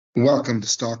Welcome to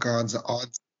Stock Odds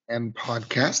and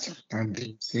Podcast. I'm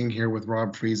Dave Singh here with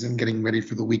Rob Friesen, getting ready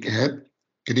for the week ahead.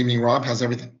 Good evening, Rob. How's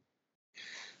everything?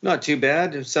 Not too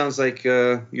bad. It sounds like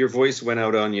your voice went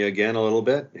out on you again a little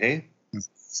bit. Hey.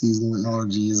 Seasonal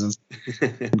allergies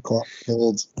and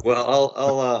colds. Well,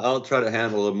 I'll try to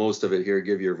handle most of it here.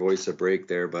 Give your voice a break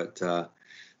there, but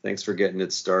thanks for getting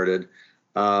it started.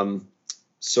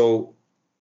 So,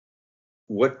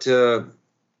 what?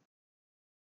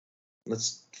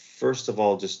 Let's first of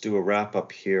all just do a wrap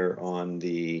up here on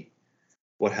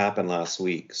what happened last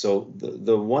week. So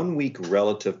the 1 week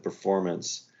relative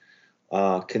performance,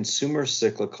 consumer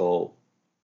cyclical,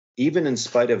 even in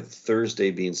spite of Thursday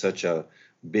being such a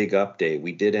big up day,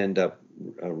 we did end up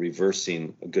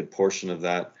reversing a good portion of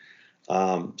that.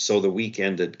 So the week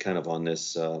ended kind of on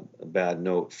this bad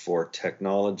note for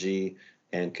technology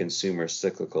and consumer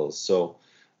cyclicals. So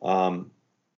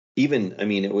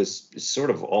it was sort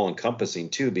of all encompassing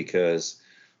too, because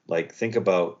think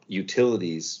about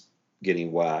utilities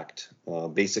getting whacked,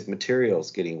 basic materials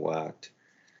getting whacked,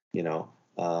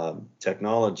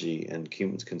 technology and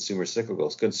consumer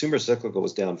cyclicals. Consumer cyclical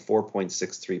was down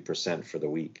 4.63% for the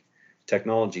week.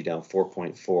 Technology down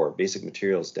 4.4%. Basic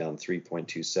materials down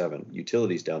 3.27%.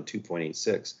 Utilities down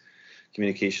 2.86%.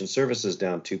 Communication services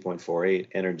down 2.48%.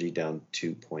 Energy down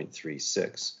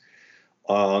 2.36%.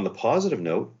 On the positive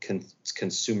note,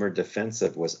 consumer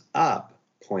defensive was up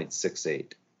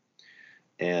 0.68%.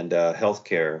 And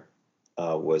healthcare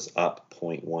was up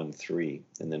 0.13%.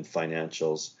 And then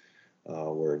financials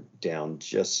were down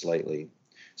just slightly.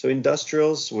 So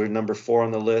industrials were number 4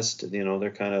 on the list.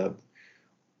 They're kind of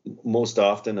most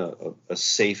often a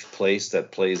safe place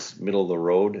that plays middle of the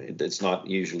road. It's not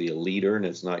usually a leader and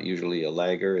it's not usually a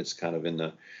lagger. It's kind of in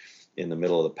the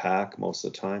middle of the pack most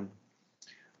of the time.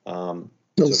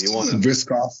 So if you want to risk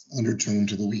off undertone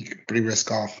to the week, pretty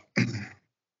risk off.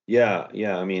 Yeah.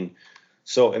 Even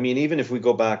if we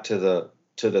go back to the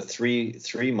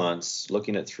three months,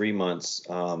 looking at 3 months,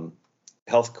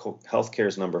 healthcare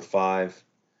is number 5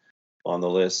 on the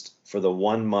list. For the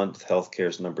 1 month, healthcare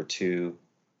is number 2.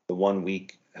 The 1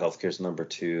 week, healthcare is number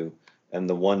 2, and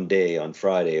the 1 day on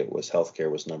Friday, healthcare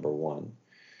was number 1.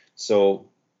 So,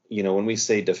 when we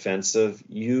say defensive,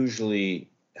 usually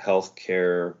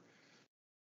healthcare,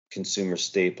 consumer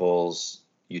staples,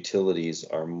 utilities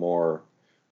are more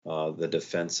the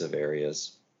defensive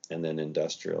areas, and then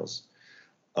industrials.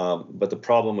 But the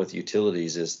problem with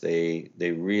utilities is they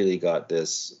really got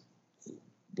this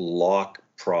lock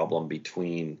problem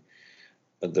between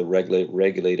the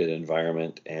regulated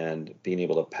environment and being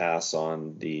able to pass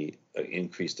on the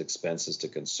increased expenses to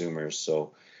consumers.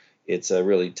 So it's a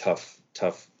really tough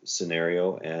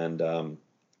scenario, and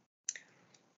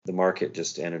the market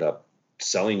just ended up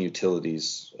selling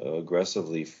utilities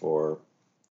aggressively for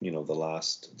the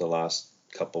last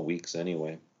couple weeks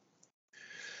anyway.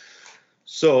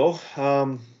 So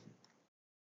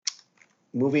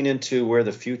moving into where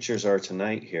the futures are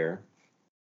tonight here,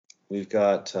 we've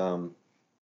got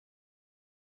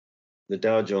the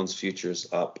Dow Jones futures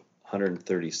up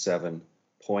 137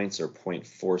 points or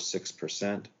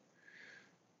 0.46%.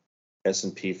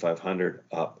 S&P 500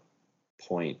 up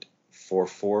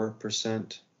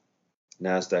 0.44%.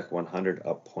 NASDAQ 100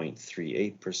 up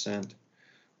 0.38%.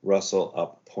 Russell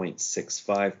up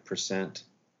 0.65%.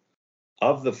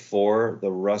 Of the 4,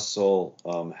 the Russell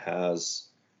has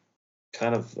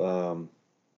kind of,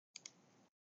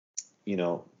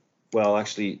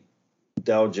 actually, the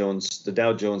Dow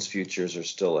Jones futures are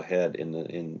still ahead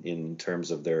in terms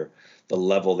of the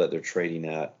level that they're trading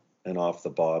at and off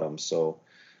the bottom. So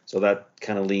that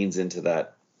kind of leans into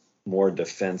that more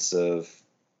defensive,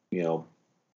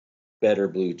 better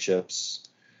blue chips,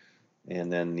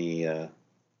 and then the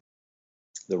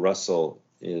Russell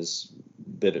is a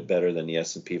bit better than the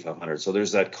S&P 500. So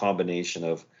there's that combination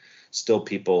of still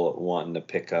people wanting to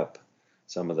pick up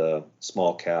some of the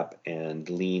small cap and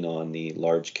lean on the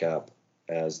large cap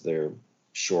as their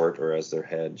short or as their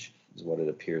hedge, is what it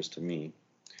appears to me.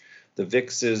 The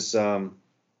VIX is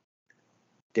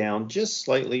down just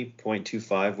slightly,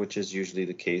 0.25, which is usually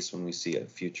the case when we see a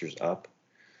futures up.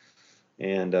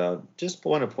 And just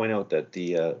want to point out that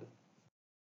the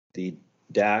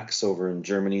DAX over in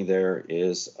Germany there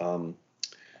is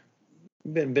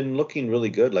been looking really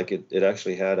good. Like it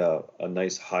actually had a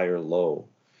nice higher low.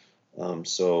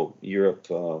 So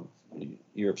Europe's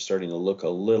starting to look a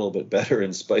little bit better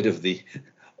in spite of the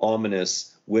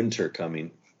ominous winter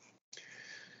coming.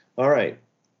 All right.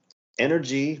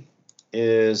 Energy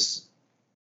is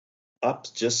up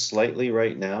just slightly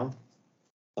right now.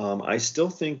 I still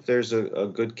think there's a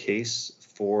good case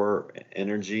for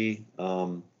energy.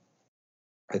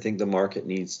 I think the market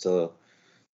needs to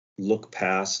look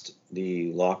past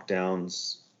the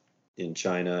lockdowns in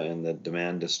China and the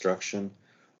demand destruction.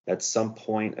 At some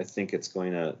point, I think it's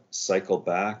going to cycle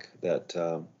back,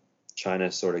 that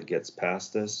China sort of gets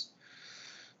past this.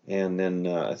 And then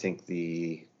I think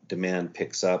the demand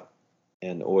picks up,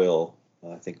 and oil,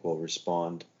 I think, will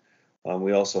respond.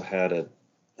 We also had a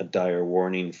dire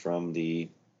warning from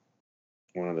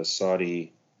one of the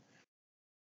Saudi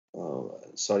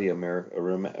Aramco.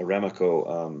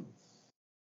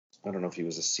 I don't know if he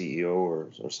was a CEO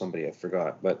or somebody, I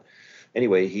forgot. But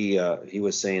anyway, he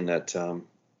was saying that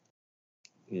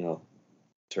in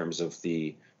terms of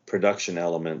the production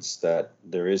elements, that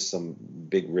there is some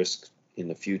big risk in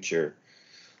the future.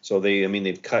 So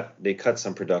they cut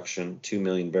some production, 2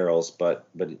 million barrels, but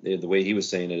the way he was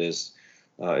saying it is,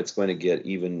 it's going to get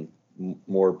even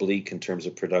more bleak in terms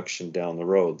of production down the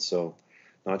road. So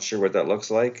not sure what that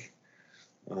looks like.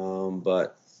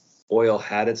 But oil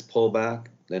had its pullback,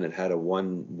 then it had a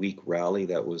 1 week rally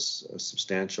that was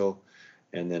substantial,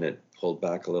 and then it pulled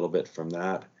back a little bit from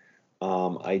that.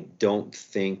 I don't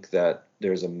think that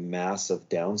there's a massive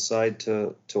downside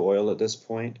to oil at this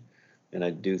point, and I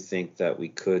do think that we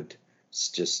could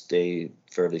just stay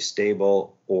fairly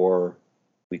stable, or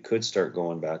we could start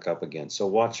going back up again. So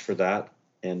watch for that.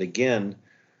 And again,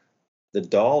 the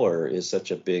dollar is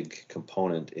such a big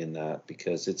component in that,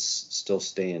 because it's still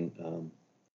staying,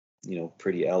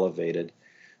 pretty elevated.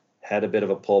 Had a bit of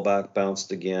a pullback,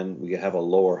 bounced again. We have a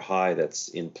lower high that's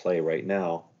in play right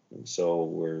now, and so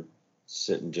we're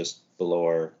sitting just below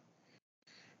our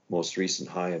most recent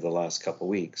high of the last couple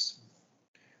of weeks.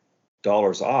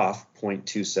 Dollar's off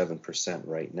 0.27%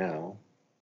 right now.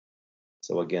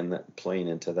 So again, that playing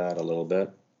into that a little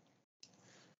bit.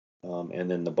 And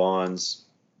then the bonds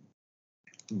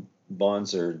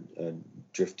are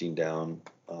drifting down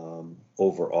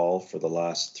overall for the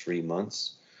last 3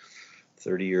 months.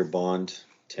 30-year bond,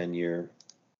 10-year,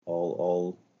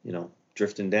 all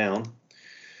drifting down.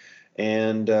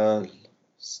 And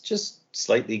it's just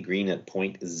slightly green at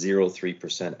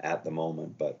 0.03% at the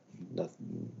moment, but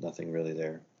nothing really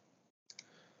there.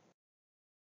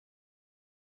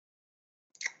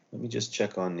 Let me just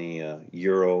check on the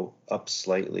euro, up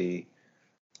slightly.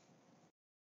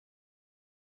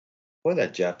 Boy,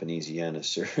 that Japanese yen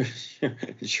is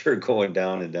sure going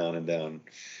down and down and down.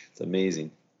 It's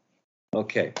amazing.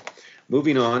 Okay,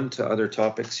 moving on to other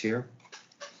topics here.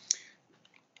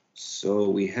 So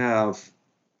we have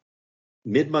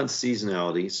mid-month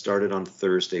seasonality started on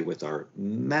Thursday with our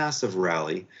massive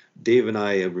rally. Dave and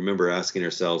I remember asking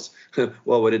ourselves,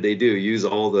 well, what did they do? Use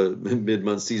all the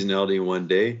mid-month seasonality in one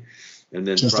day? And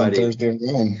then just Friday, on Thursday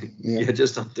alone. Yeah,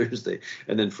 just on Thursday.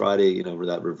 And then Friday,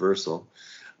 that reversal.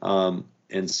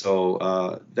 And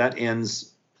so that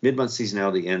ends, mid-month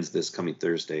seasonality ends this coming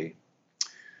Thursday.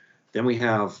 Then we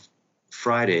have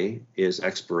Friday is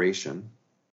expiration.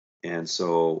 And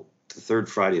so the third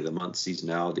Friday of the month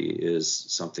seasonality is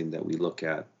something that we look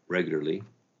at regularly.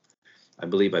 I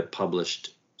believe I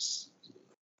published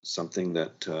something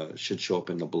that should show up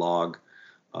in the blog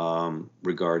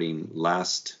regarding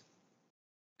last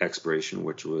expiration,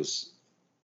 which was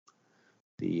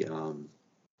the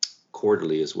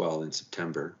quarterly as well in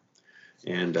September.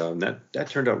 And that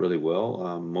turned out really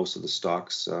well. Most of the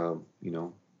stocks,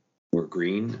 were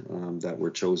green that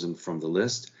were chosen from the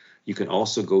list. You can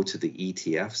also go to the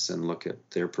ETFs and look at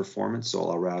their performance. So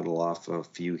I'll rattle off a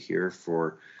few here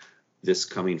for this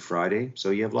coming Friday. So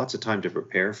you have lots of time to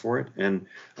prepare for it. And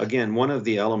again, one of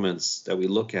the elements that we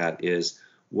look at is,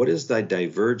 what is the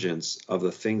divergence of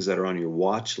the things that are on your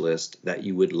watch list that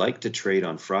you would like to trade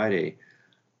on Friday?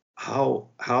 How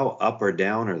up or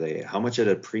down are they? How much at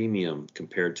a premium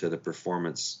compared to the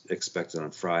performance expected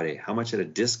on Friday? How much at a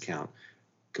discount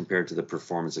compared to the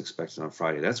performance expected on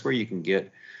Friday? That's where you can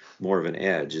get more of an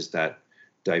edge, is that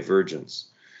divergence.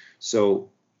 So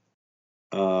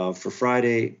for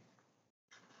Friday,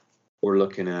 we're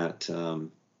looking at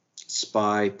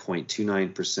SPY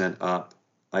 0.29% up,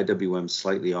 IWM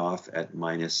slightly off at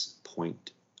minus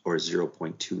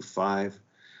 0.25,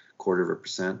 quarter of a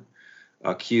percent.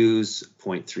 Qs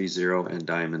 0.30 and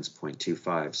diamonds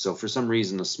 0.25. So for some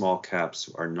reason, the small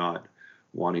caps are not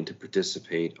wanting to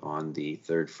participate on the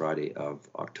third Friday of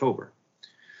October.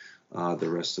 The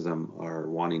rest of them are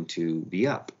wanting to be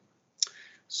up.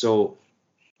 So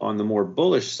on the more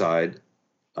bullish side,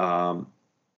 FXI,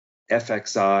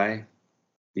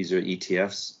 these are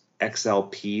ETFs,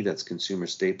 XLP, that's consumer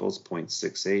staples,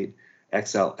 0.68,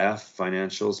 XLF,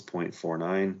 financials,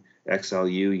 0.49,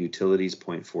 XLU, utilities,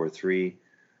 0.43,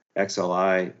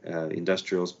 XLI,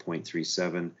 industrials,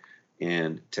 0.37,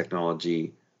 and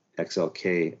technology,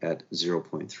 XLK at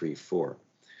 0.34.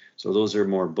 So those are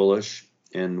more bullish.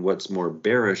 And what's more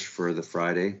bearish for the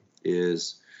Friday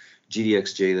is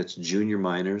GDXJ, that's junior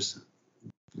miners,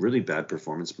 really bad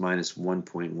performance, minus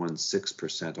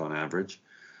 1.16% on average.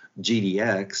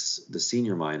 GDX, the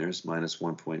senior miners, minus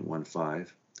 1.15.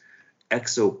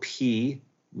 XOP,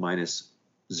 minus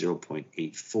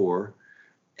 0.84.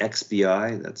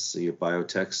 XBI, that's your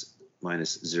biotechs,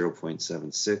 minus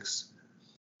 0.76.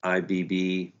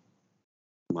 IBB,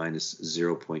 minus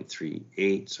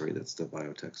 0.38. Sorry, that's the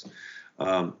biotechs.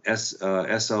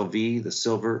 SLV, the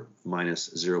silver, minus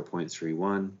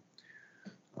 0.31.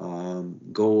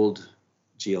 Gold,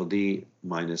 GLD,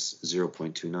 minus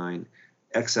 0.29.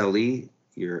 XLE,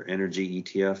 your energy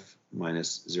ETF,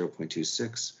 minus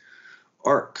 0.26.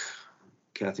 ARC,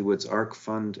 Kathy Wood's ARC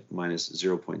fund, minus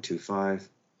 0.25.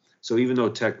 So even though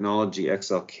technology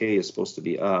XLK is supposed to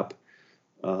be up,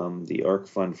 the ARC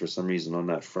fund, for some reason on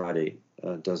that Friday,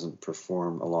 doesn't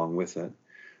perform along with it.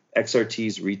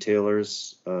 XRT's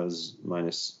retailers is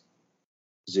minus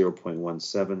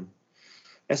 0.17.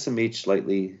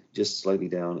 SMH just slightly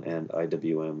down, and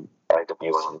IWM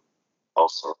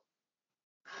also.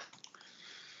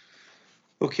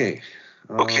 Okay.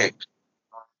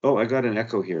 Oh, I got an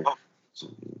echo here. So,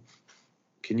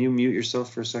 can you mute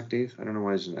yourself for a sec, Dave? I don't know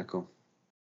why there's an echo.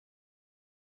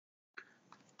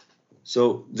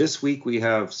 So this week we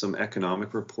have some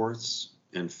economic reports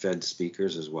and Fed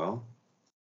speakers as well.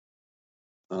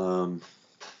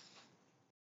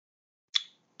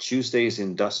 Tuesday's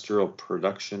industrial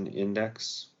production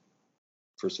index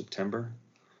for September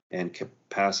and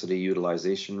capacity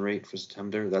utilization rate for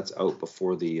September. That's out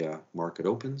before the market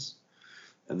opens.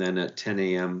 And then at 10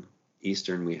 a.m.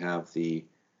 Eastern, we have the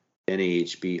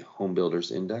NAHB Home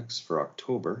Builders Index for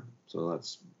October. So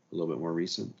that's a little bit more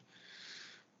recent.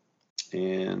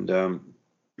 And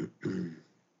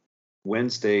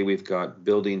Wednesday, we've got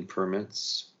building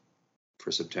permits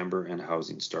for September and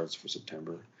housing starts for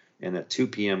September. And at 2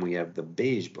 p.m., we have the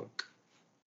Beige Book.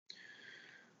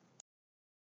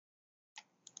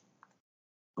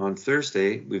 On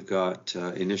Thursday, we've got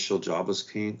initial jobless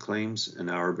claims an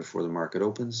hour before the market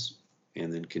opens,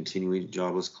 and then continuing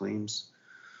jobless claims,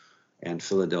 and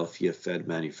Philadelphia Fed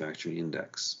Manufacturing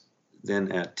Index.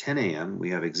 Then at 10 a.m.,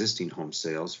 we have existing home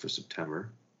sales for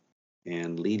September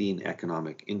and leading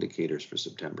economic indicators for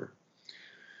September.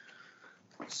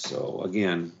 So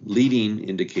again, leading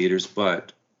indicators,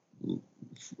 but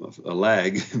a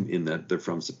lag in that they're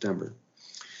from September.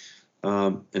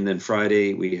 And then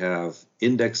Friday, we have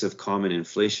index of common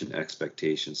inflation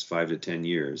expectations, 5 to 10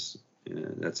 years.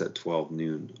 That's at 12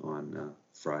 noon on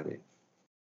Friday.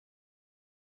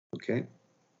 Okay.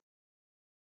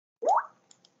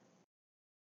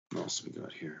 What else we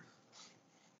got here?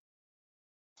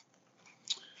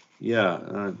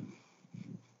 Yeah,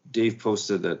 Dave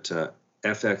posted that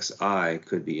FXI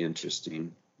could be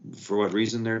interesting. For what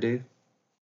reason there, Dave?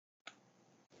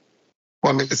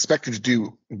 Well, I'm expected to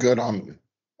do good on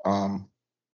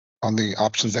the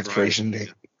options expiration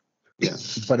date. Yeah.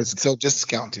 But it's still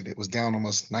discounted. It was down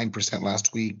almost 9%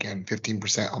 last week and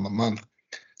 15% on the month.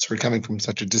 So we're coming from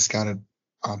such a discounted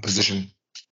position.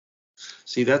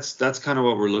 See, that's kind of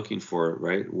what we're looking for,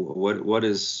 right?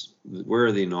 Where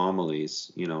are the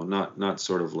anomalies? You know, not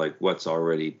sort of like what's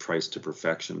already priced to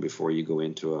perfection before you go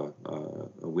into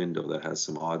a window that has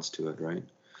some odds to it, right?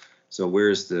 So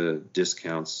where's the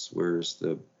discounts? Where's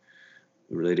the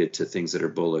related to things that are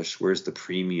bullish? Where's the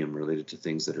premium related to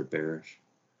things that are bearish?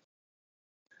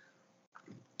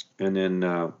 And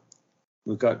then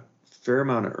we've got a fair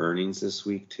amount of earnings this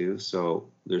week too. So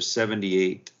there's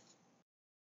 78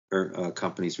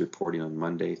 companies reporting on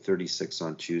Monday, 36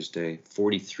 on Tuesday,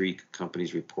 43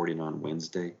 companies reporting on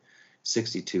Wednesday,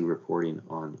 62 reporting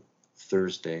on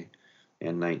Thursday,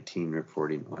 and 19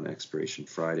 reporting on expiration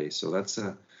Friday. So that's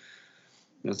a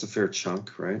fair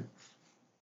chunk, right?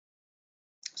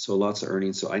 So lots of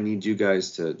earnings. So I need you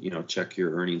guys to, check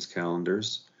your earnings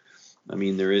calendars. I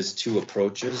mean, there is two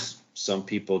approaches. Some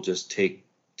people just take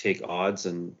odds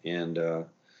and they'll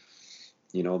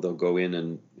go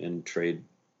in and trade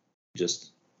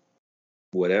just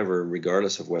whatever,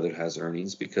 regardless of whether it has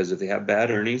earnings, because if they have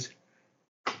bad earnings,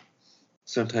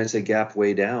 sometimes they gap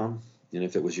way down. And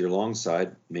if it was your long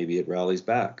side, maybe it rallies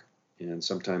back. And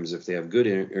sometimes if they have good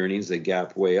earnings, they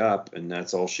gap way up, and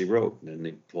that's all she wrote, and then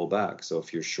they pull back. So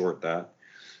if you're short that,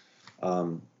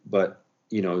 but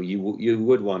you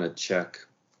would want to check,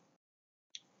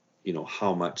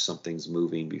 how much something's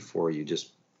moving before you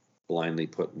just blindly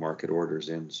put market orders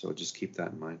in. So just keep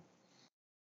that in mind.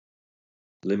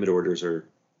 Limit orders are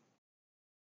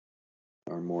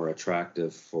more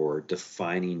attractive for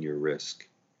defining your risk.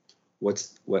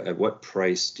 at what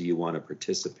price do you want to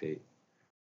participate?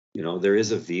 There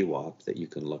is a VWAP that you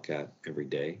can look at every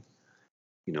day.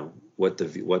 What's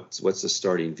the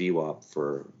starting VWAP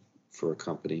for a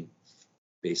company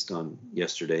based on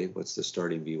yesterday? What's the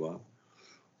starting VWAP?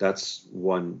 That's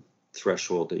one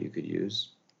threshold that you could use.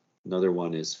 Another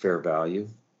one is fair value.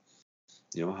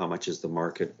 How much is the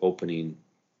market opening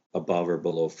above or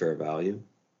below fair value?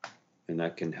 And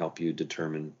that can help you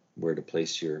determine where to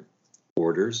place your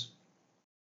orders.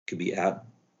 It could be at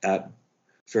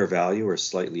fair value or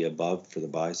slightly above for the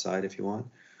buy side if you want,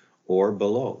 or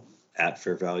below, at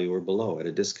fair value or below, at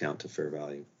a discount to fair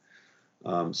value.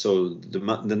 So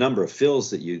the number of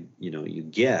fills that you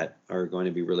get are going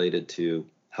to be related to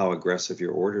how aggressive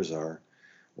your orders are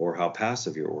or how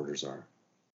passive your orders are.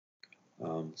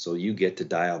 So you get to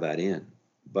dial that in.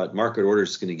 But market order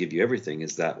is going to give you everything.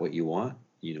 Is that what you want?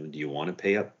 Do you want to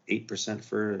pay up 8%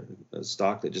 for a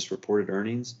stock that just reported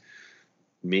earnings?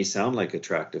 May sound like an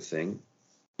attractive thing,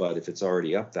 but if it's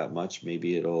already up that much,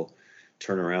 maybe it'll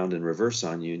turn around and reverse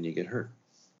on you and you get hurt.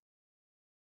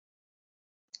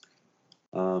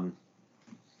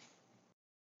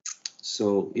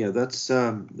 So yeah, that's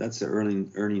the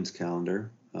earnings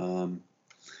calendar.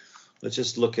 Let's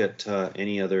just look at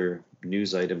any other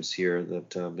news items here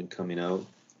that have been coming out.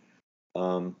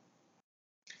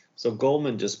 So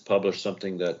Goldman just published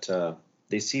something that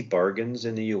they see bargains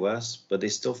in the U.S., but they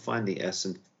still find the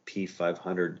S&P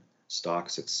 500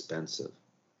 stocks expensive.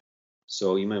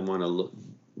 So you might want to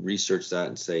research that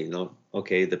and say,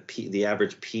 okay, the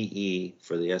average PE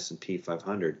for the S&P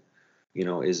 500,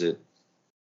 is it,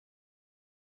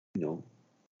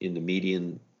 in the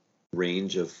median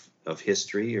range of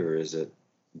history, or is it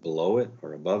below it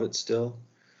or above it still?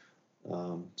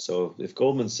 So if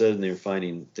Goldman said they're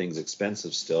finding things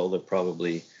expensive still, they're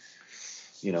probably,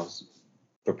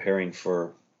 preparing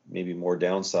for maybe more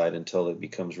downside until it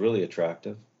becomes really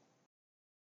attractive.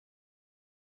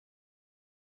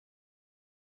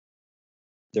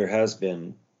 There has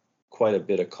been quite a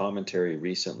bit of commentary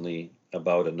recently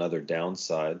about another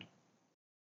downside,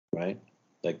 right?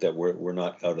 Like that we're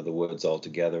not out of the woods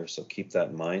altogether, so keep that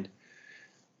in mind.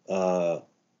 The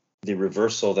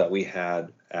reversal that we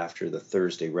had after the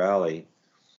Thursday rally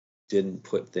didn't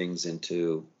put things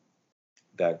into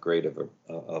that great of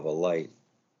a light.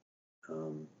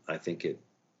 I think it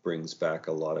brings back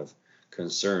a lot of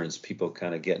concerns, people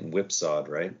kind of getting whipsawed,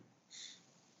 right?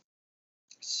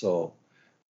 So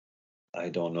I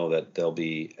don't know that they'll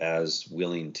be as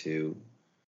willing to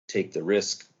take the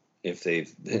risk if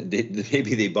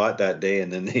maybe they bought that day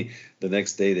and then the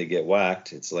next day they get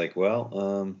whacked. It's like, well,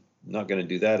 I'm not going to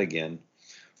do that again.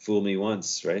 Fool me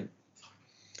once, right?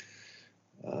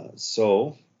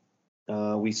 So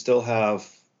we still have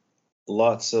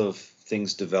lots of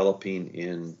things developing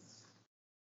in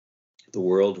the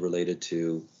world related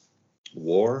to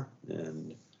war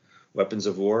and weapons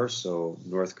of war. So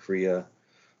North Korea,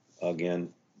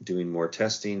 again, doing more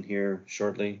testing here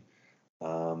shortly.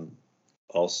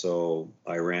 Also,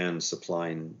 Iran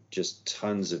supplying just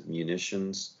tons of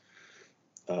munitions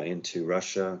into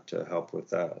Russia to help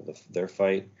with their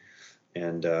fight.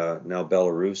 And now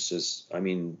Belarus is, I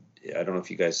don't know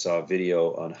if you guys saw a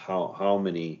video on how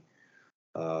many,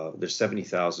 there's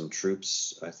 70,000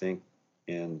 troops, I think,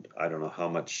 and I don't know how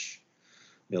much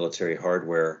military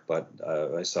hardware, but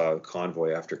I saw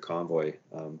convoy after convoy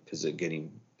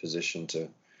getting positioned to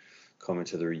come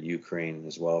into the Ukraine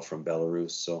as well from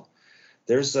Belarus. So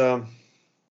there's a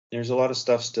lot of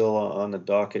stuff still on the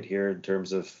docket here in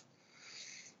terms of,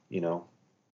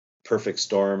 perfect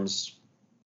storms,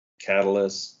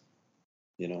 catalysts,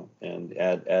 and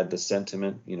add the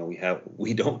sentiment.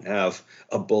 We don't have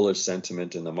a bullish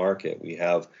sentiment in the market. We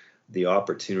have the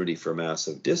opportunity for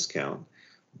massive discount,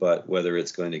 but whether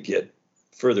it's going to get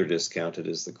further discounted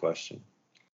is the question.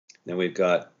 Then we've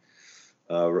got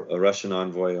a Russian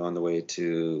envoy on the way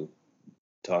to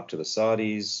talk to the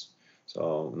Saudis.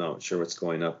 So I'm not sure what's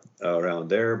going up around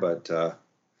there, but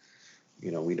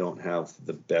we don't have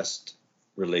the best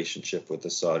relationship with the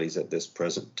Saudis at this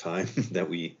present time. That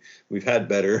we've had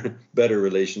better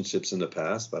relationships in the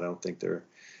past, but I don't think they're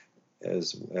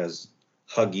as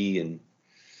huggy and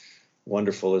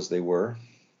wonderful as they were.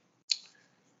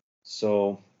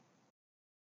 So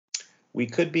we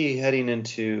could be heading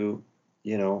into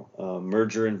a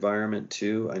merger environment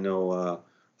too. I know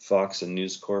Fox and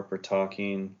News Corp are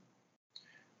talking.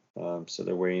 So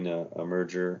they're weighing a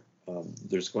merger.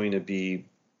 There's going to be,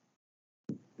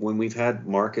 when we've had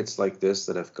markets like this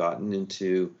that have gotten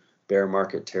into bear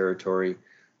market territory,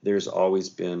 there's always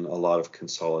been a lot of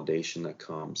consolidation that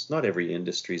comes. Not every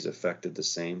industry is affected the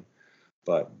same,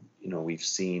 but we've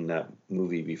seen that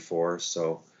movie before,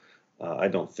 so I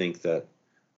don't think that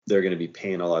they're going to be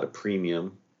paying a lot of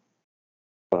premium,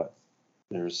 but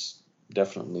there's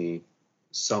definitely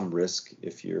some risk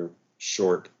if you're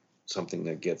short something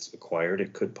that gets acquired.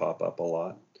 It could pop up a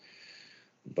lot,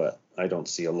 but I don't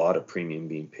see a lot of premium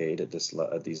being paid at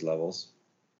these levels.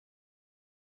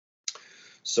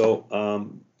 So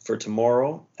for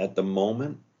tomorrow, at the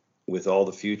moment, with all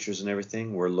the futures and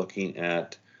everything, we're looking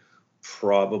at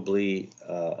probably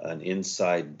an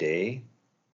inside day.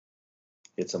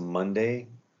 It's a Monday.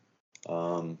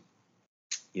 I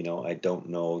don't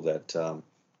know that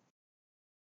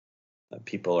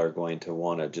people are going to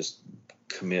want to just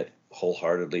commit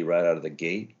wholeheartedly right out of the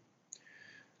gate.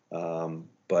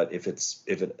 But if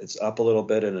it's up a little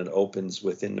bit and it opens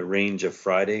within the range of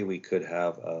Friday, we could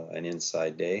have an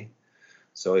inside day.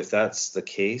 So if that's the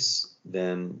case,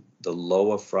 then the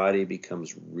low of Friday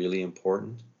becomes really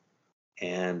important,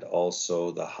 and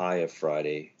also the high of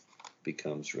Friday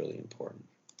becomes really important.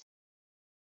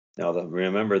 Now,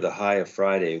 remember the high of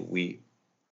Friday, we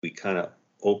kind of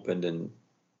opened and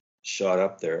shot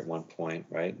up there at one point,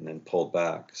 right, and then pulled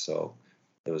back. So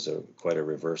it was quite a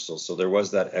reversal. So there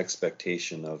was that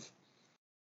expectation of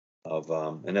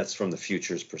and that's from the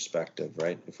futures perspective,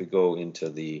 right? If we go into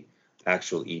the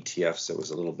actual ETFs, it was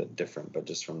a little bit different, but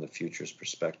just from the futures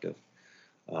perspective,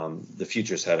 the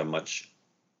futures had a much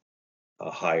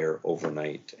higher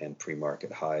overnight and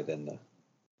pre-market high than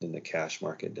the cash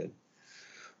market did.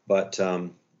 But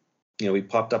we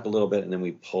popped up a little bit and then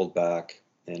we pulled back,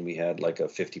 and we had like a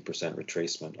 50%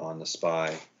 retracement on the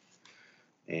SPY.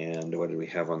 And what did we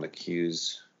have on the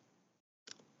Qs?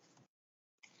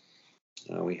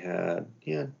 We had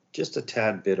just a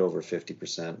tad bit over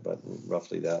 50%, but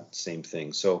roughly that same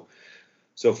thing. So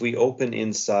if we open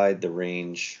inside the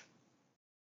range,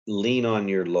 lean on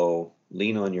your low,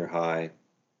 lean on your high.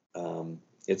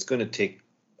 It's going to take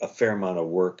a fair amount of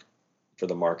work for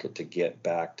the market to get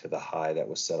back to the high that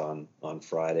was set on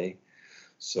Friday.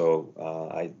 So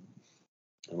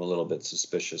I'm a little bit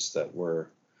suspicious that we're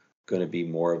going to be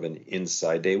more of an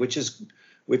inside day, which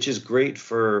is great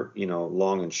for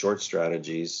long and short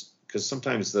strategies, because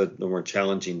sometimes the more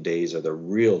challenging days are the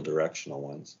real directional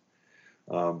ones.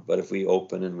 But if we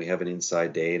open and we have an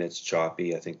inside day and it's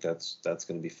choppy, I think that's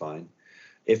going to be fine.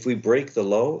 If we break the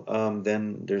low,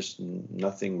 then there's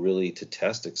nothing really to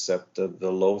test except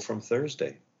the low from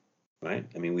Thursday, right?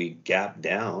 I mean, we gapped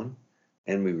down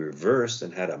and we reversed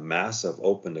and had a massive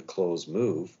open to close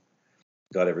move,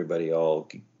 got everybody all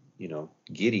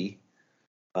giddy.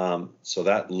 So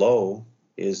that low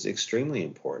is extremely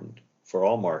important for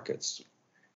all markets.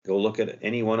 Go look at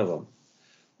any one of them.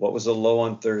 What was the low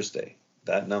on Thursday?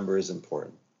 That number is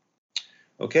important.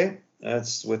 Okay,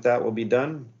 with that we'll be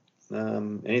done.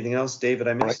 Anything else, David,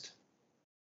 I missed?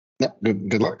 Yeah,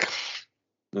 good luck.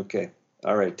 Okay.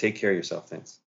 All right. Take care of yourself. Thanks.